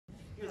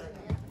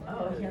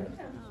here we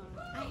go.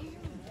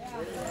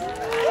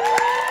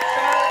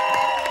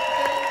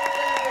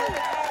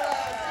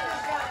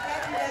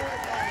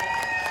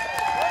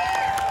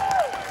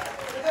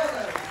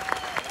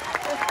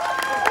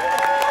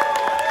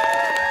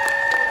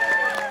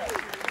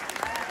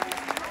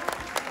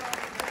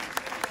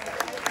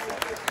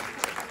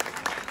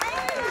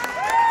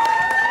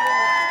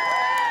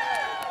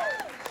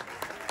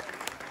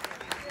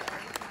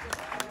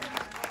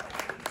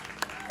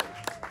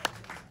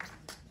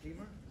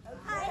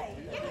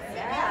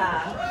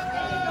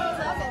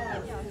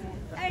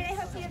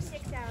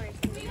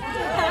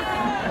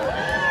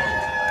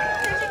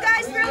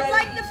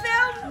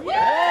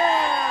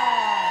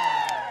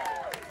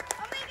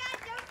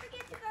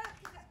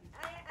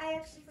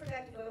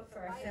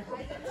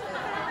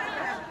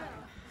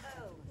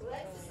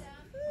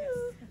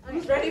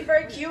 Who's ready for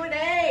a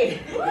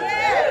Q&A?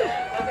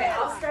 Yeah. Okay,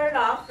 I'll start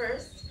off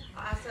first.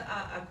 I'll ask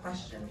a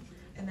question,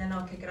 and then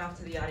I'll kick it off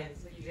to the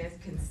audience so you guys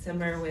can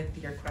simmer with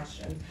your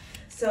question.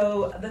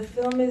 So the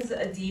film is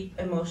a deep,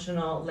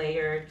 emotional,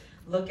 layered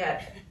look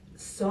at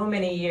so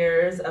many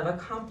years of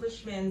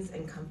accomplishments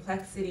and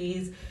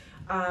complexities.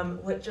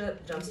 What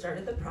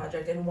jump-started the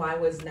project, and why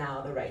was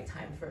now the right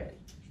time for it?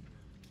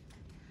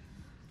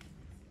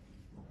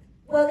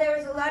 Well, there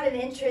was a lot of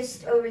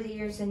interest over the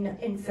years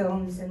in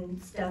films and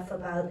stuff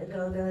about the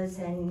Go-Go's,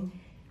 and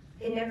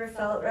it never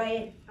felt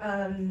right.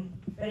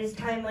 But as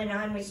time went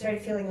on, we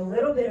started feeling a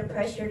little bit of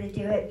pressure to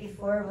do it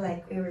before,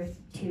 like we were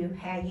too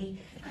haggy.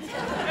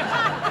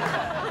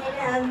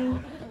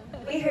 And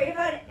we heard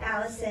about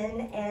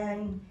Allison,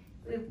 and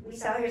we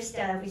saw her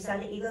stuff. We saw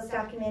the Eagles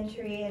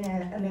documentary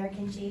and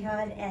American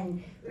Jihad,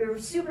 and we were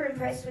super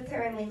impressed with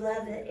her, and we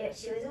loved that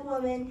she was a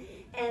woman.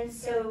 And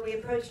so we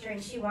approached her,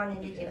 and she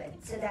wanted to do it.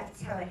 So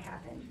that's how it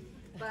happened.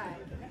 But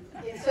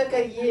it took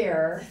a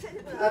year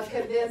of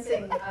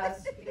convincing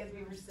us because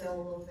we were still a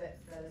little bit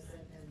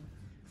reticent.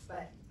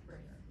 But we're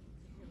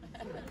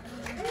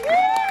here.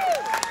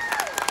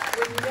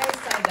 When you guys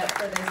signed up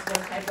for this,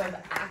 what type of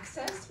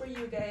access were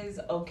you guys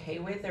okay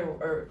with,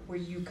 or were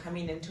you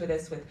coming into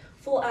this with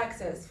full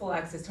access to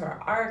our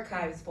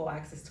archives, full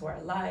access to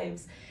our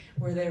lives?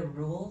 Were there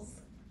rules?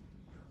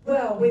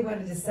 Well, we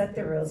wanted to set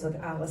the rules with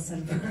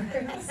Allison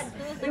first.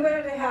 We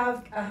wanted to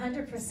have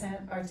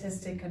 100%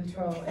 artistic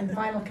control in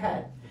Final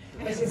Cut,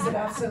 which she said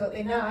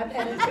absolutely not.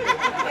 And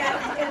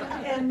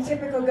in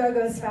typical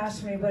Go-Go's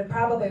fashion, we would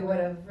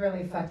have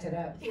really fucked it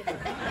up.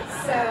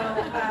 So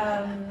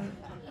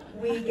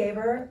we gave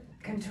her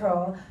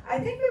control. I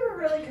think we were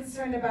really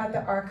concerned about the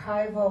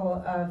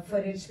archival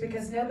footage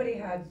because nobody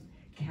had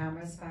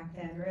cameras back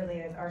then,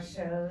 really, at our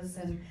shows.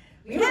 And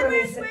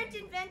cameras weren't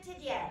invented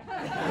yet.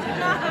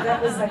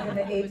 That was like in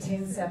the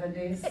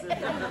 1870s.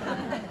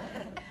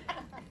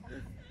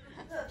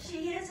 Look,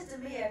 she hands it to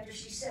me after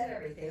she said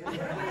everything. What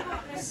are we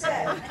going to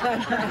say?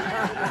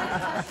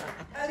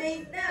 I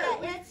mean, no.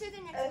 Let's do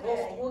the next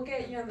question. We'll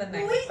get you on the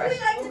next We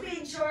question. like to be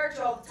in charge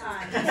all the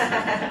time.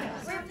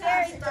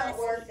 Sometimes it don't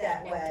work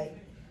that way.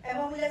 And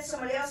when we let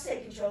somebody else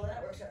take control,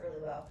 that works out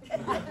really well.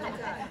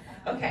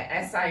 Okay,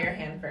 I saw your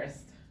hand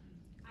first.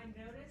 I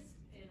noticed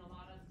in a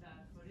lot of the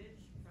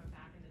footage from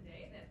back in the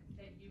day that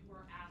you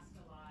were asked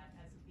a lot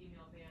as a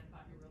female band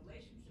about your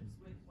relationships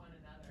with one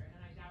another,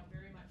 and I doubt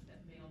very much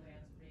that male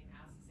bands were being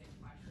asked the same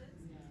questions.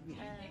 Do you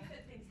think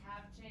that things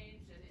have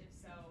changed, and if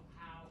so,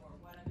 how, or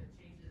what other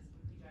changes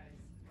would you guys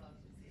love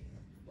to see?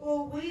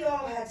 Well, we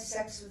all had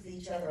sex with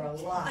each other a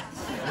lot.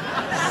 So,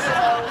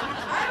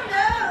 I don't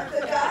know if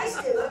the guys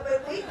do it, but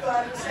we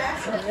thought it was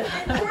natural.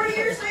 And 4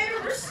 years later,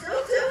 we're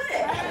still doing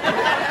it.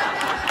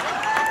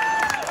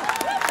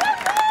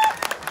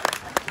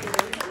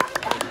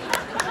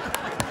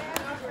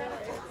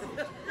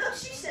 No,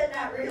 she said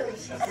not really.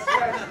 She's going to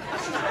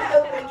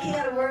open a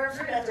can of worms.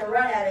 We're going to have to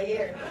run out of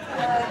here.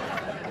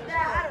 No,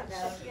 I don't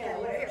know. Yeah,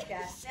 whatever,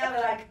 guys. Now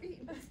that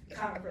I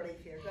comic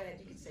relief here, go ahead.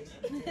 You can say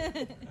something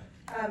too.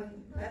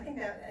 I think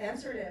that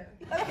answered it.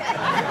 Okay.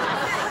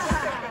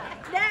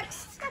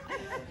 Next.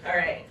 All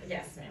right,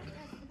 yes, ma'am.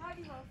 How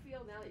do you all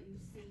feel now that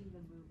you've seen the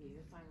movie,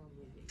 the final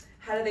movie?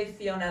 How do they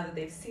feel now that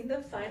they've seen the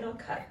final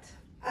cut?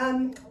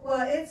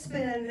 Well,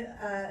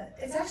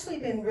 it's actually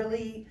been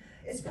really,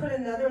 it's put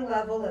another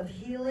level of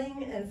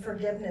healing and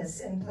forgiveness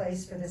in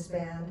place for this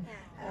band.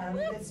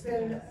 It's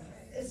been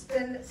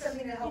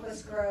something to help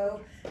us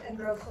grow and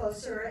grow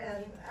closer.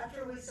 And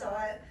after we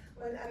saw it,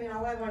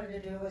 all I wanted to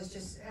do was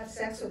just have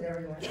sex with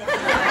everyone. I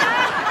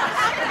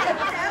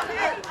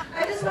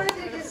just wanted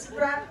to just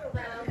wrap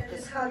around and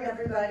just hug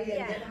everybody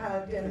and get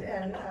hugged. And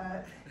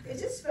it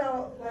just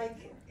felt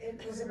like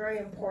it was a very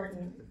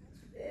important,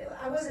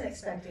 I wasn't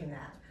expecting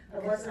that. I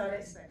was not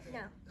expecting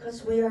No.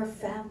 Because we are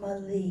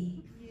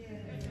family.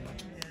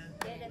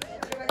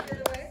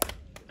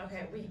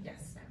 Okay,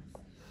 yes, ma'am.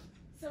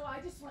 So I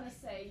just want to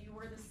say you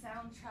were the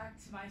soundtrack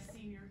to my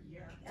senior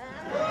year. And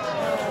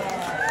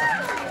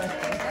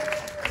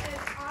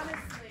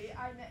honestly,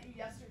 I met you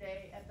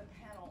yesterday at the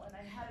panel, and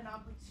I had an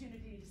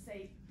opportunity to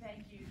say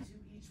thank you to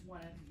each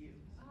one of you.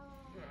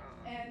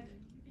 And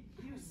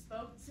you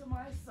spoke to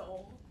my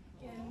soul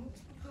in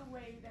the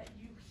way that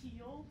you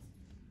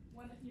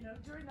when,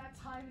 during that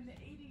time in the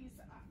 80s,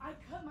 I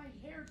cut my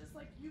hair just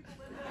like you,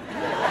 Belinda.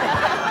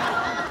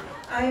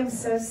 I am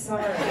so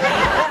sorry.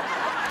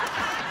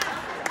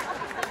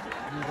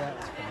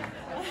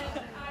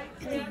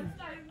 And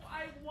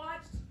I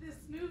watched this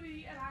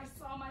movie and I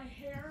saw my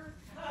hair.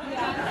 And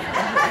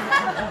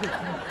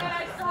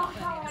I saw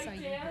how I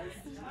danced.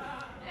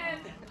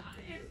 And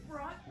it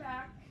brought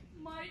back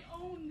my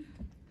own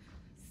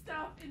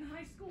stuff in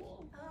high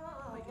school.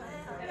 Oh, wow.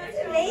 And That's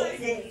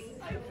amazing.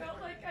 I felt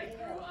like I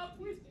grew up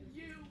with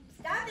you.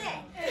 Stop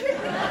it.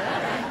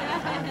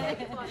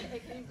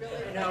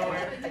 No.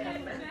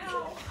 And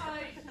now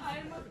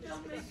I'm a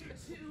filmmaker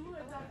too,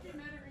 a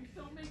documentary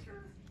filmmaker.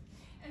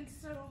 And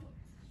so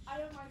I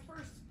have my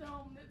first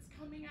film that's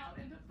coming out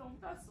into film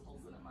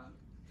festivals in a month.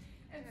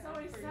 And so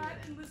I sat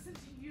and listened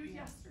to you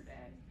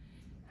yesterday.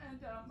 And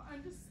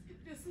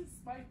this is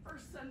my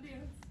first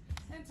Sundance.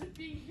 And to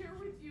be here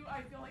with you,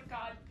 I feel like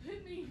God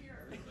put me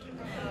here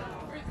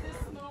for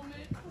this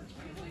moment, for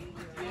healing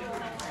with you.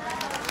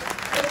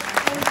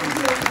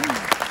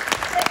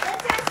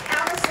 Let's ask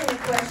Allison a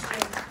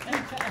question.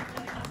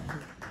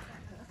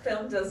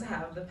 Film does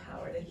have the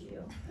power to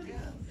heal.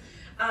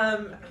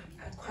 A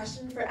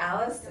question for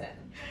Allison.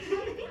 How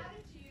did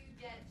you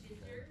get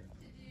Ginger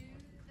to do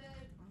the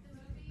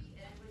movie?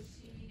 And was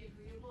she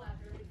agreeable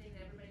after everything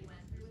that everybody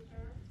went through with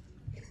her?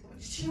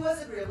 She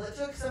was agreeable. It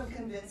took some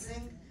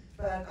convincing,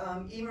 but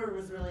Emer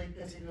was really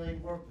particularly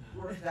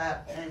worked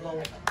that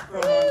angle for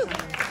a long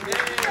time.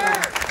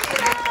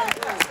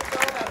 It's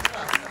all about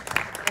trust.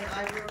 And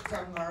I worked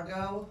on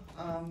Margot.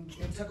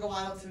 It took a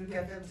while to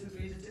get them to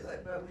agree to do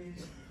it, but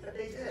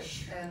they did.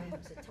 And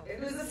it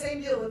was the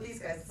same deal with these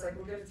guys. It's like,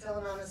 we're going to tell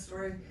an honest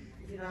story.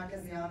 If you're not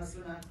going to be honest,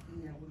 we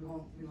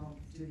won't do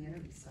the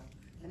interview stuff.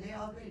 And they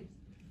all agreed.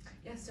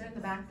 Yes, sir, in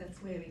the back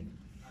that's waving.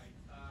 Hi.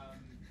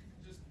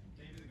 Just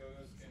maybe the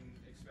Go-Go's can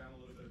expound a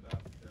little bit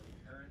about their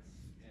parents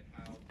and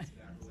how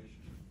that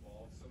relationship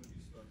evolved. Some of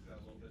you spoke to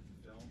that a little bit in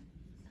the film.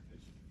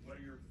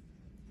 What do your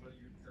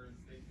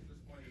parents think at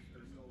this point, if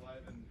they're still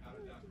alive, and how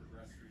did that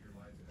progress through your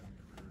life and having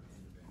a career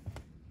in the band?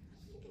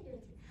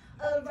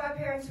 My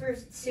parents were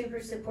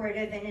super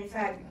supportive, and in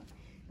fact,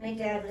 my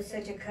dad was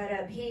such a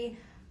cut-up. We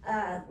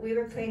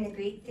were playing the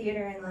Greek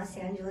Theater in Los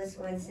Angeles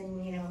once,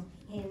 and he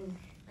and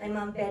my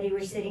mom Betty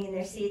were sitting in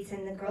their seats,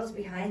 and the girls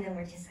behind them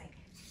were just like,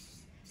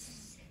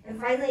 and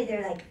finally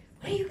they're like,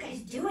 "What are you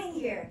guys doing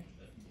here?"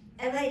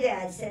 And my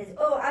dad says,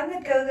 "Oh, I'm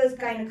the Go-Go's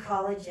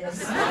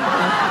gynecologist."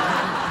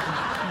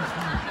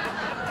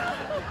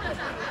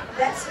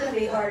 That's gonna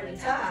be hard to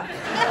top.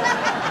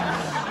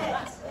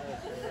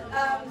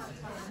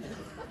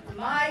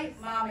 My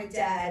mom and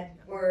dad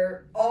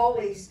were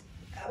always,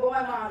 well,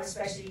 my mom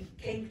especially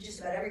came to just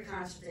about every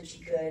concert that she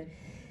could.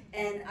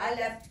 And I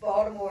left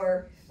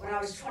Baltimore when I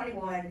was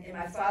 21 in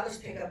my father's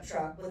pickup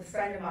truck with a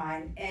friend of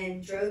mine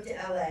and drove to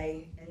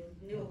LA and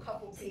knew a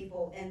couple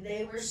people, and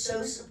they were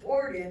so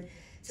supportive.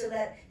 So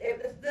that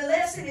the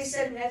last thing they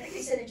said, and I think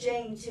they said to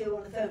Jane too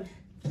on the phone,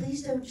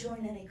 please don't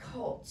join any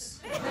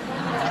cults. I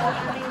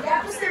mean,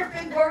 that was their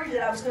big worry,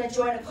 that I was going to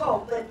join a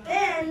cult. But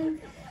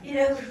then,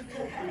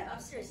 I'm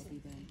serious.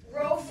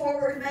 Roll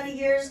forward many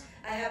years,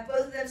 I have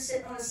both of them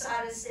sitting on the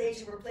side of the stage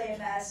and we're playing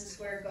Madison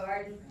Square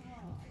Garden.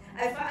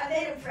 I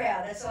made them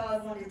proud, that's all I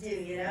wanted to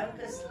do,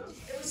 because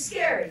it was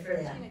scary for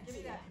them.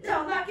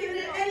 No, I'm not giving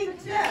it any, no.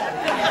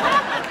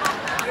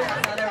 Here's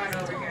another one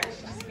over here.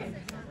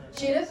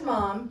 Gina's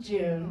mom,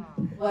 June,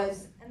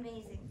 was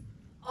Amazing.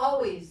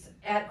 always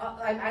at,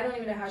 I don't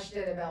even know how she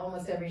did it, about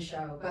almost every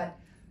show, but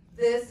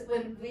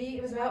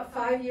it was about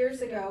 5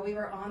 years ago, we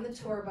were on the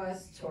tour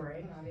bus,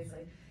 touring,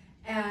 obviously,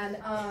 and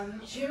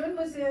June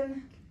was it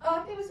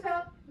was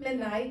about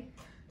midnight.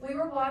 We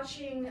were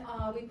watching,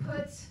 we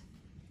put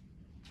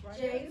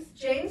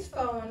Jane's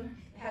phone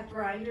had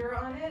Grindr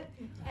on it,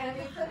 and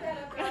we put that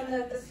up on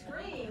the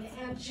screen,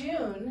 and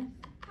June,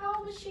 how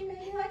old was she,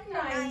 maybe like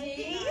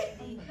 90?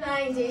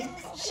 90.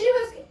 She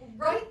was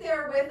right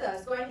there with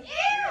us going,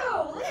 ew,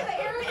 look at the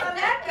earring on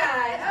that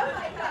guy. Oh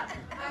my God.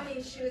 I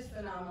mean, she was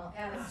phenomenal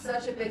and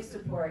such a big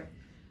support,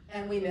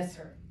 and we miss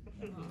her.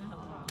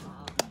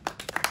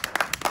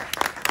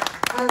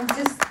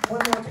 Just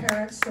one more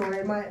parent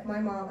story. My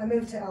mom, I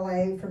moved to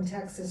LA from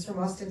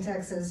Austin,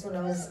 Texas when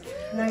I was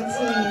 19.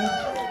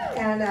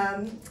 And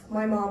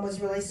my mom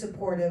was really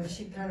supportive.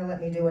 She kind of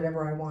let me do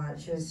whatever I want.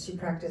 She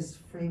practiced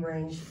free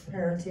range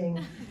parenting.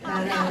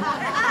 And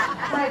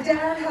my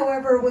dad,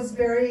 however, was I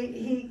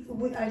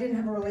didn't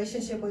have a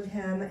relationship with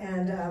him.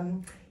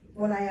 And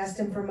when I asked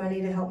him for money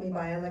to help me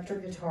buy an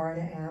electric guitar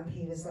and an amp,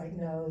 he was like,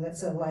 no,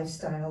 that's a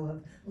lifestyle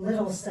of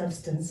little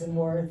substance and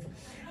worth.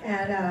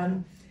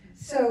 And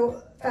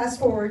so fast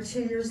forward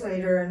 2 years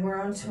later, and we're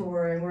on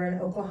tour, and we're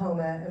in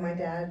Oklahoma, and my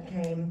dad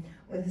came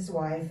with his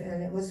wife,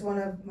 and it was one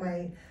of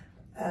my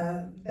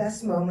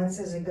best moments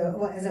as an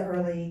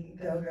early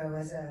go-go,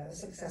 as a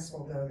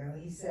successful go-go.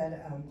 He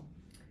said,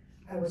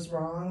 I was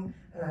wrong,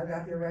 and I've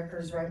got your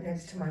records right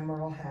next to my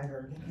Merle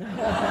Haggard. It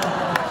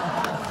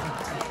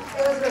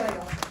was really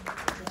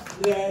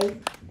awesome. Yay.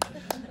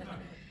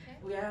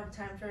 We have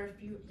time for a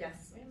few,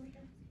 yes, ma'am.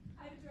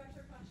 I have a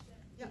director question.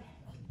 Yeah.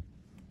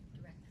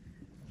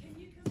 Can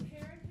you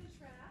compare and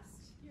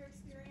contrast your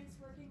experience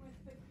working with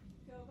the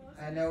Gobos?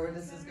 I know where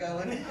this is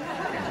going.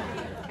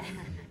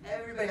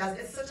 Everybody has.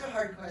 It's such a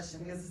hard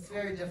question because it's a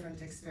very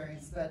different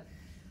experience. But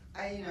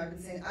I've been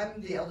saying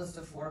I'm the eldest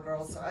of 4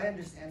 girls, so I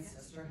understand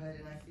sisterhood,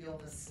 and I feel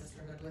this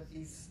sisterhood with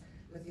these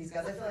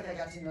guys. I feel like I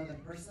got to know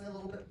them personally a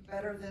little bit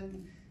better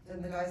than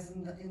the guys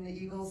in the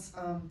Eagles.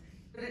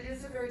 But it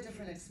is a very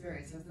different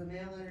experience. The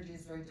male energy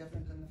is very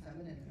different than the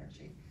feminine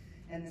energy,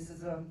 and this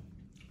is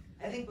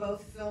I think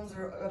both films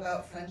are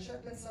about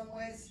friendship in some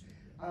ways,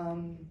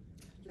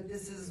 but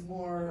this is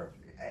more.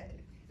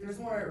 There's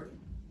more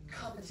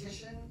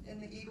competition in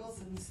the Eagles,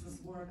 and this was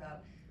more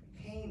about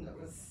pain that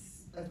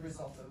was a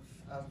result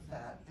of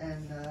that.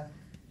 And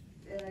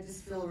I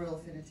just feel a real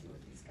affinity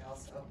with these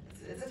gals. So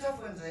it's a tough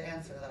one to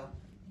answer, though.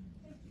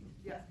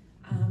 Yeah.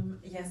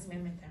 Yes,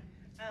 ma'am, right there.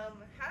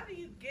 How do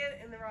you get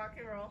in the Rock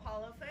and Roll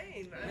Hall of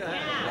Fame?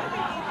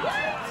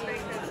 Yeah.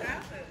 Make this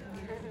happen.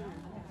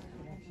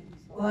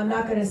 Well, I'm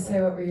not going to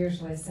say what we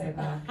usually say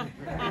about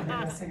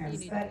the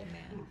singers, but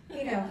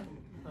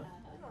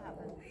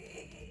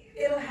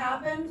it'll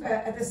happen. But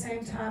at the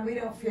same time, we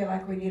don't feel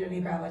like we need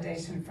any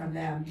validation from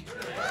them.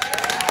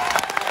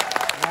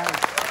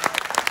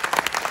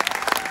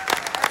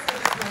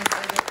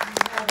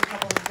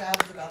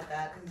 Jabs about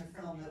that in the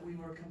film that we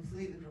were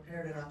completely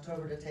prepared in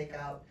October to take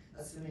out,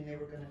 assuming they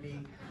were going to be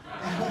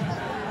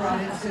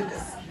brought into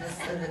this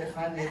and then it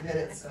finally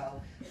admitted.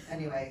 So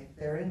anyway,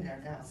 they're in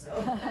there now. So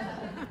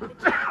The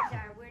jabs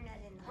are, we're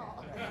not in the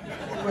hall.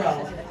 we're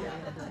all.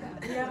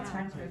 We have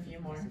time for a few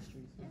more.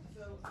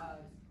 So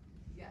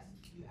yes,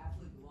 you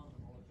absolutely belong in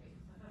the Hall of Fame,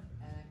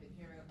 and I've been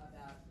hearing about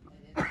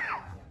an interview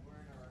with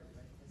Werner or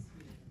a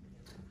student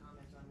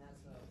comment on that.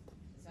 So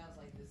it sounds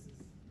like this is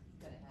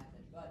going to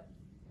happen, but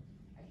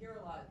I hear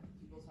a lot of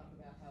people talk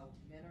about how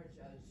men are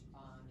judged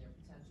on their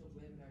potential,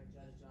 women are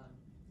judged on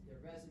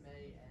their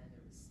resume and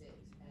their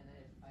mistakes. And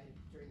I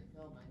during the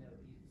film, I know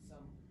that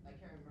I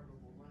can't remember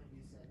what one of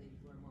you said that you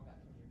learn more about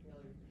from your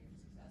failures than your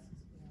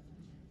successes.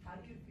 How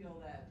do you feel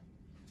that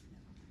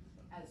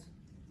as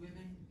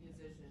women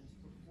musicians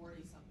for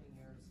 40-something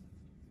years,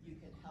 you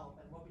can help,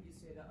 and what would you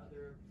say to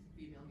other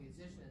female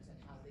musicians and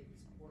how they can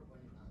support one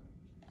another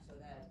so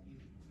that you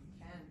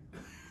can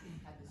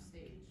at the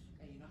stage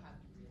and you don't have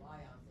to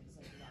rely on things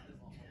like the Rock and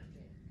Roll Hall of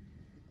Fame?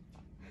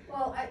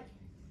 Well,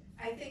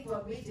 I think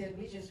what we did,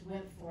 we just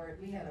went for it.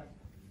 We had a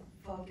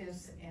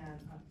focus and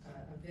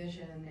a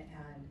vision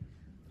and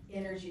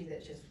energy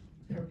that just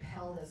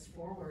propelled us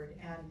forward,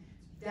 and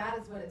that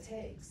is what it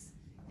takes.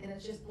 And it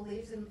just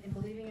believing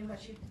in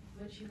what you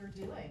were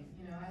doing.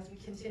 As we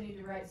continue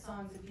to write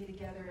songs and be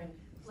together and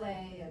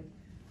play, and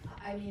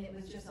I mean, it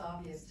was just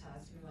obvious to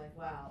us. We were like,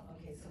 wow,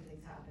 okay,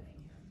 something's happening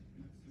here.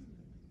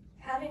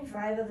 Having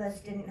 5 of us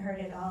didn't hurt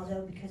at all,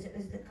 though, because it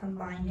was the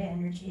combined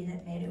energy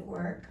that made it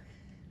work.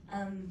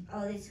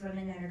 All these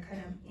women that are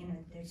kind of,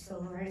 they're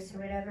solo artists or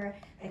whatever,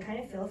 I kind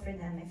of feel for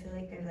them. I feel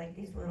like they're like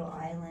these little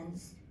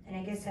islands. And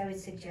I guess I would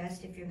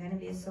suggest, if you're going to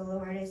be a solo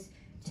artist,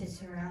 to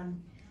surround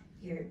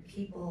your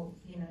people,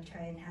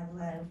 try and have a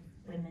lot of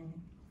women,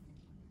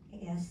 I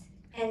guess.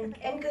 And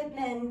good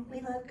men.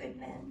 We love good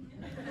men.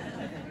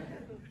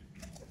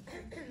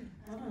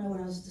 I don't know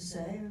what else to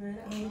say.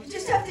 I mean, you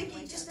just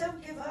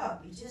don't give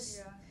up. You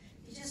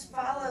just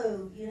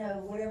follow,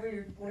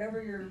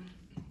 whatever you're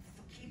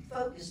keep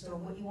focused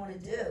on what you want to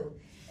do.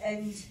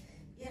 And,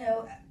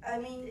 I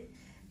mean,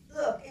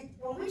 look,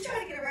 when we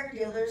try to get a record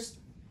deal,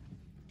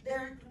 there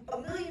are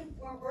a million,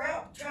 we're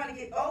out trying to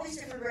get all these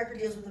different record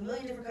deals with a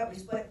million different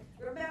companies, but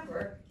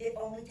remember, it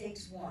only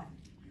takes one.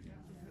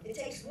 It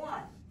takes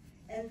one.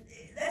 And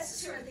that's the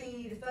sort of thing you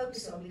need to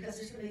focus on, because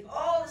there's going to be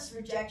all this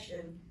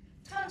rejection,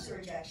 tons of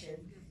rejection,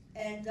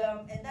 and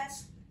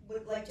that's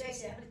what, like Jay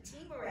said, having a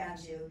team around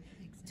you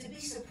to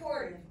be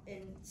supportive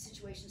in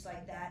situations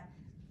like that.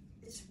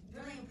 It's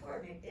really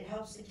important. It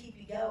helps to keep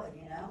you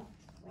going,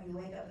 when you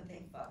wake up and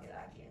think, fuck it,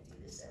 I can't do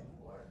this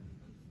anymore.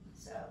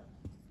 So,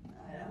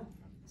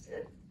 it's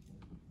good.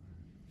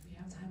 We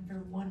have time for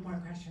one more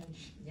question.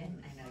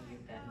 Yin, I know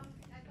you've been.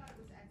 I thought it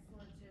was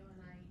excellent too, and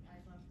I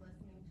loved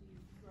listening to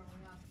you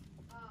growing up.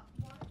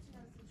 Wanted to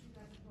know, since you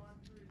guys have gone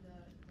through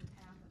the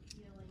path of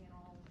healing and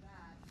all of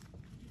that,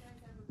 did you guys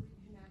ever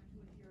reconnect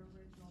with your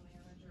original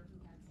manager who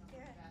had some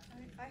of that?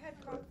 I had.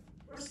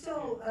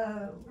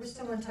 We're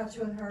still in touch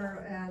with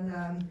her, and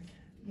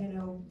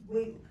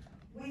we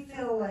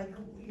feel like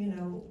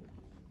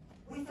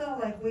we felt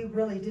like we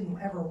really didn't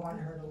ever want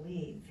her to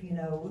leave.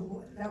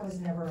 That was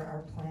never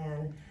our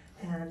plan,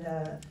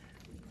 and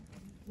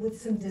with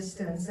some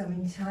distance, I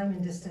mean, time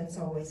and distance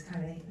always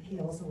kind of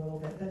heals a little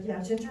bit. But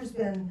yeah, Ginger's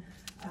been.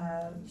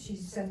 She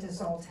sent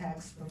us all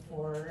texts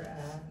before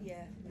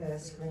the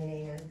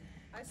screening, and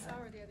I saw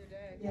her the other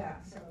day.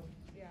 yeah, so.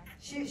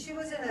 She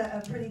was in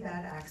a pretty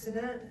bad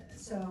accident,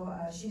 so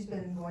she's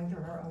been going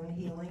through her own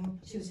healing.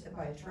 She was hit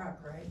by a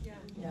truck, right? Yeah.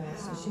 Yeah.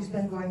 So she's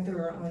been going through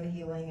her own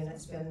healing, and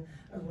it's been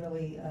a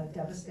really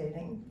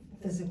devastating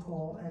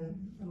physical and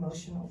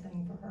emotional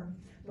thing for her.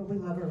 But we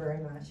love her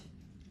very much.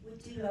 We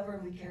do love her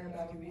and we care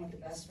about her, we want the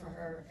best for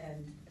her,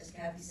 and as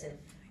Kathy said,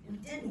 we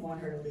didn't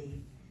want her to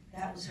leave.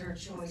 That was her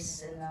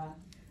choice, and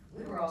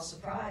we were all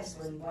surprised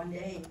when one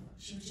day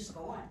she was just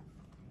gone.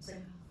 It's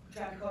like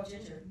trying to call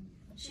Ginger.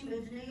 She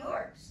moved to New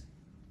York.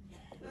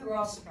 We were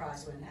all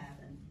surprised when it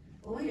happened,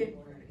 but we didn't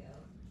want her to go.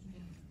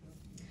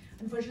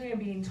 Unfortunately, I'm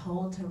being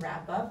told to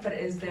wrap up, but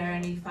is there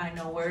any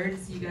final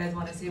words you guys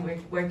want to say?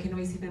 Where can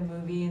we see the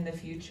movie in the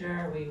future?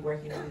 Are we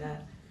working on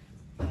that?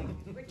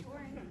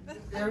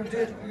 We're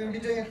going to be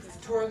doing a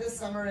tour this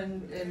summer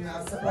in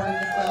supporting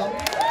the film.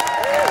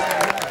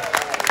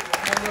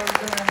 And we're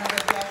going to have a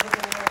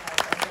theatrical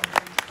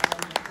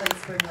late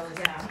spring release.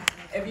 Yeah.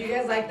 If you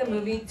guys like the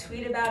movie,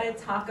 tweet about it,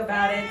 talk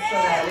about it, so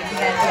that we can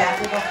get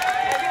theatrical.